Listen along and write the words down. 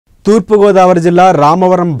తూర్పు గోదావరి జిల్లా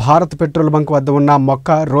Ramavaram Bharat petrol bunk వద్ద ఉన్న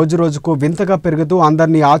మొక్క రోజురోజుకు వింతగా పెరుగుతూ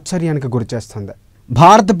అందరినీ ఆశ్చర్యానికి గురిచేస్తుంది.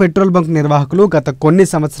 భారత్ పెట్రోల్ బంక్ నిర్వాహకులు గత కొన్ని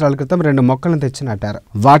సంవత్సరాల క్రితం 2 మొక్కలను తెచ్చి నాటారు.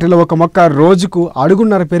 వాటిలో ఒక మొక్క రోజుకు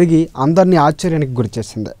అడుగున్నర పెరిగి అందరినీ ఆశ్చర్యానికి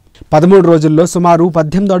గురిచేసింది. 13 రోజుల్లో సుమారు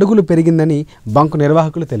 18 అడుగులు పెరిగిందని బంకు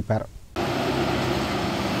నిర్వాహకులు తెలిపారు.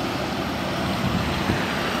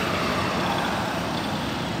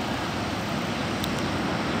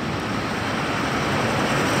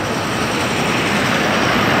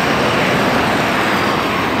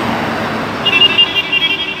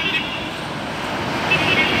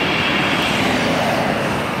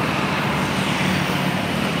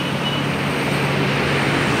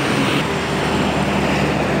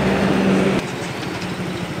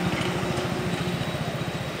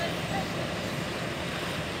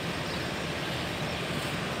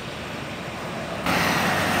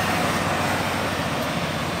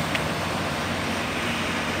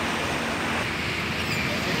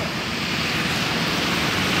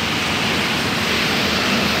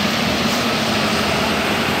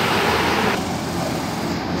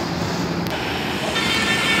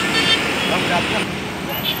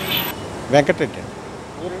 వెంకటరెడ్డి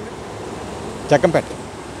చక్కంపేట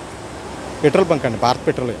పెట్రోల్ బంక్ అండి. భారత్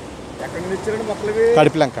పెట్రోల్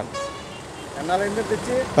కడిపిలంక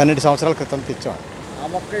 12 సంవత్సరాల క్రితం తెచ్చాం.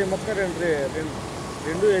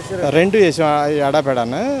 రెండు వేసాం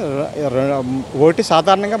ఎడాపెడాను. ఒకటి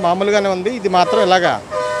సాధారణంగా మామూలుగానే ఉంది, ఇది మాత్రం ఇలాగా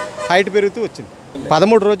హైట్ పెరుగుతూ వచ్చింది.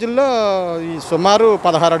 13 రోజుల్లో ఈ సుమారు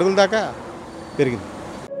 16 అడుగుల దాకా పెరిగింది.